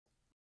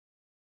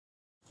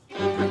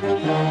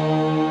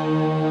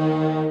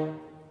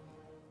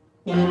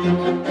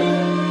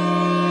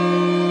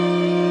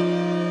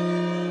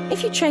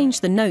If you change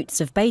the notes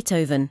of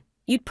Beethoven,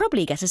 you'd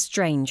probably get a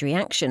strange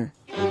reaction.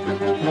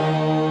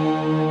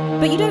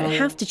 But you don't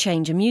have to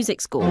change a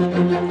music score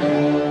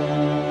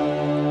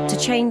to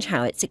change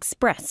how it's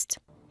expressed.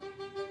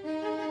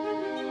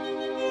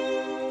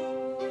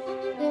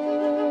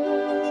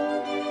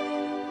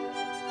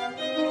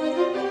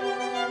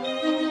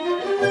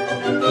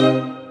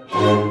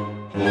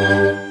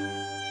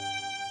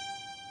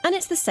 And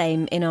it's the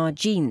same in our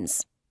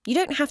genes. You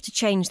don't have to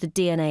change the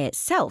DNA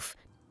itself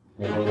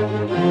to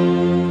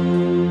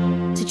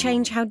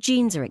change how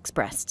genes are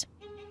expressed.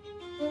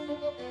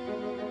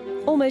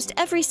 Almost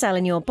every cell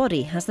in your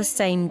body has the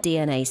same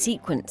DNA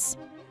sequence.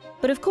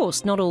 But of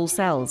course, not all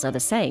cells are the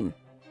same.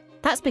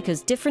 That's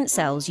because different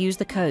cells use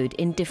the code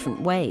in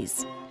different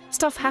ways.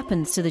 Stuff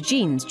happens to the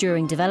genes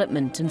during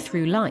development and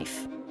through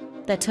life.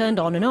 They're turned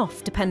on and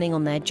off depending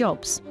on their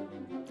jobs.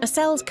 A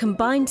cell's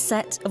combined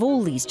set of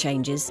all these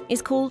changes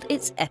is called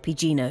its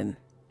epigenome.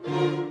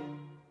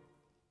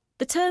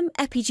 The term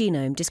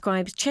epigenome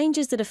describes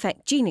changes that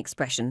affect gene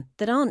expression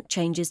that aren't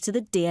changes to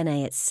the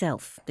DNA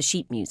itself, the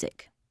sheet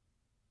music.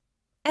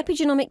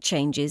 Epigenomic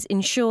changes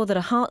ensure that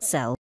a heart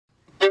cell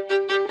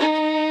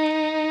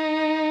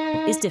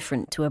is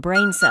different to a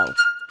brain cell,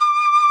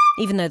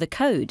 even though the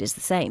code is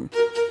the same.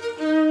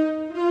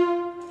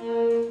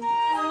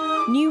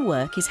 New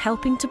work is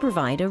helping to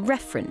provide a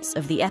reference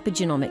of the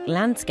epigenomic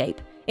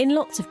landscape in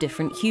lots of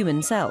different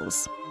human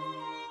cells.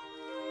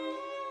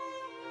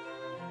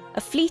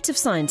 A fleet of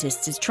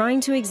scientists is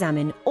trying to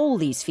examine all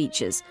these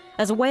features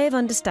as a way of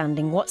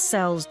understanding what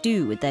cells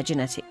do with their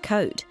genetic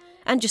code,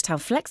 and just how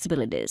flexible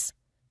it is,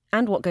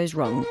 and what goes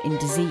wrong in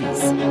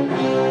disease.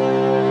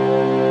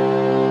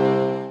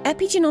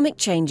 Epigenomic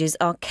changes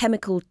are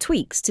chemical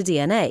tweaks to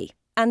DNA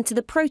and to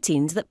the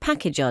proteins that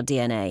package our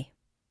DNA.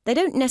 They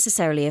don't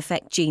necessarily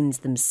affect genes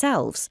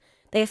themselves.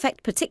 They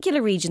affect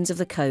particular regions of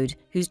the code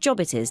whose job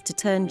it is to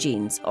turn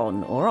genes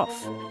on or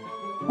off.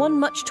 One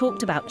much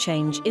talked about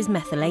change is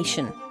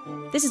methylation.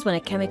 This is when a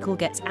chemical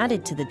gets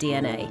added to the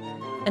DNA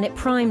and it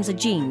primes a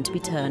gene to be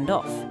turned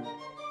off.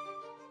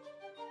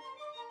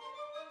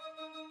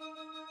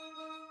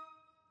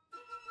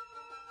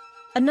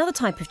 Another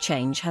type of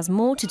change has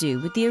more to do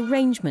with the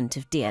arrangement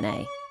of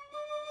DNA.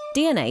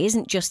 DNA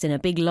isn't just in a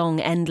big long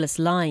endless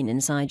line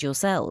inside your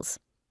cells.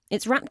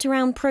 It's wrapped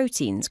around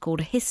proteins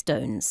called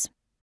histones.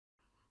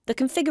 The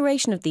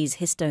configuration of these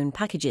histone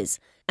packages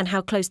and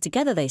how close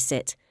together they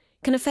sit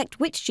can affect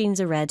which genes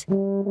are read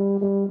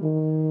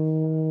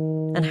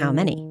and how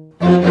many.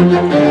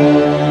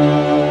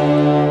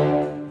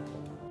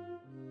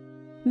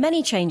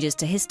 Many changes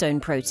to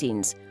histone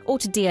proteins or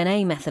to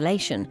DNA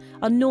methylation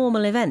are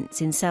normal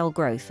events in cell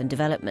growth and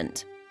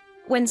development.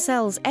 When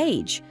cells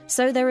age,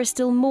 so there are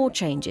still more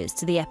changes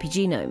to the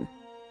epigenome.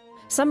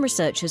 Some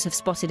researchers have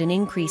spotted an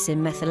increase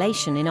in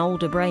methylation in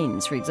older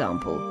brains, for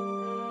example.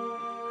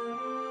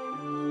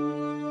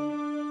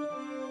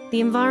 The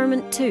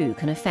environment too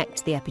can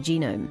affect the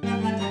epigenome.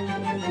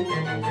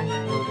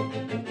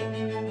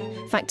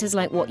 Factors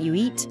like what you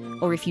eat,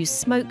 or if you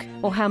smoke,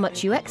 or how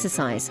much you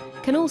exercise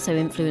can also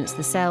influence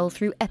the cell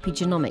through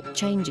epigenomic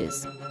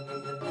changes.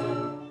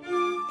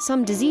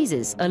 Some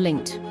diseases are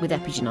linked with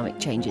epigenomic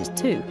changes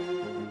too.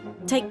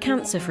 Take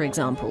cancer, for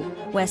example,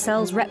 where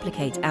cells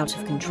replicate out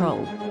of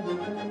control.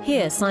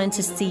 Here,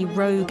 scientists see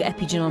rogue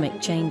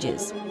epigenomic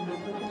changes.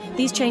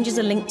 These changes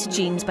are linked to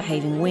genes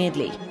behaving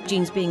weirdly,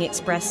 genes being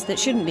expressed that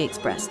shouldn't be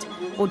expressed,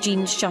 or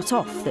genes shut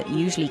off that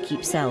usually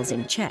keep cells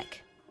in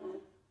check.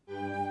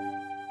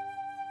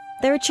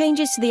 There are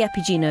changes to the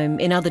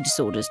epigenome in other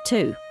disorders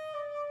too.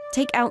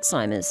 Take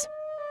Alzheimer's.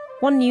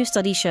 One new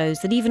study shows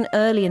that even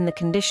early in the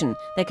condition,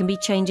 there can be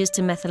changes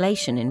to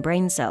methylation in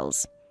brain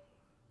cells.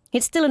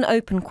 It's still an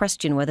open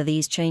question whether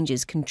these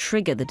changes can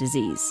trigger the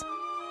disease.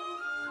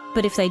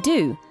 But if they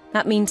do,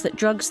 that means that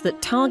drugs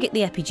that target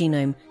the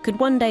epigenome could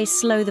one day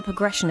slow the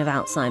progression of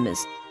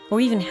Alzheimer's,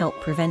 or even help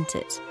prevent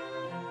it.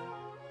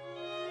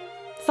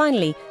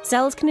 Finally,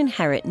 cells can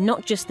inherit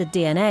not just the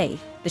DNA,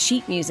 the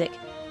sheet music,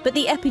 but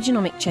the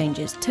epigenomic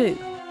changes too.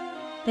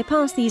 They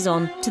pass these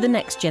on to the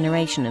next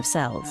generation of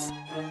cells.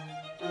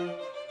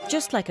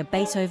 Just like a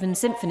Beethoven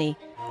symphony,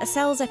 a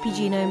cell's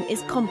epigenome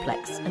is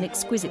complex and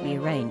exquisitely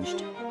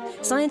arranged.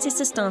 Scientists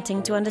are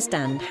starting to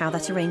understand how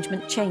that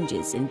arrangement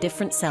changes in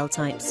different cell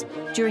types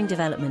during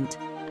development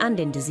and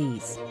in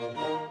disease.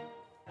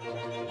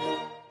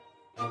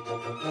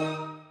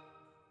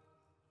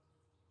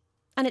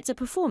 And it's a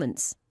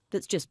performance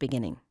that's just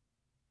beginning.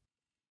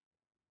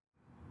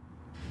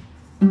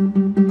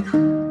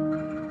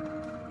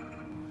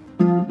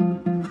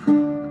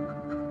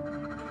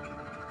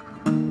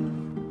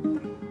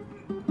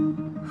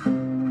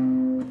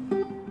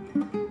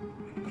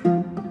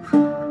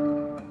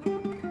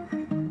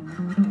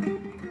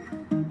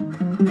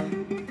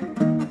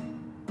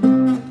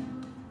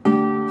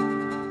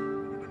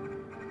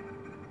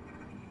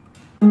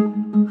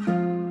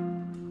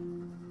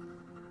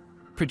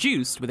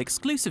 Produced with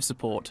exclusive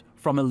support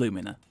from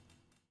Illumina.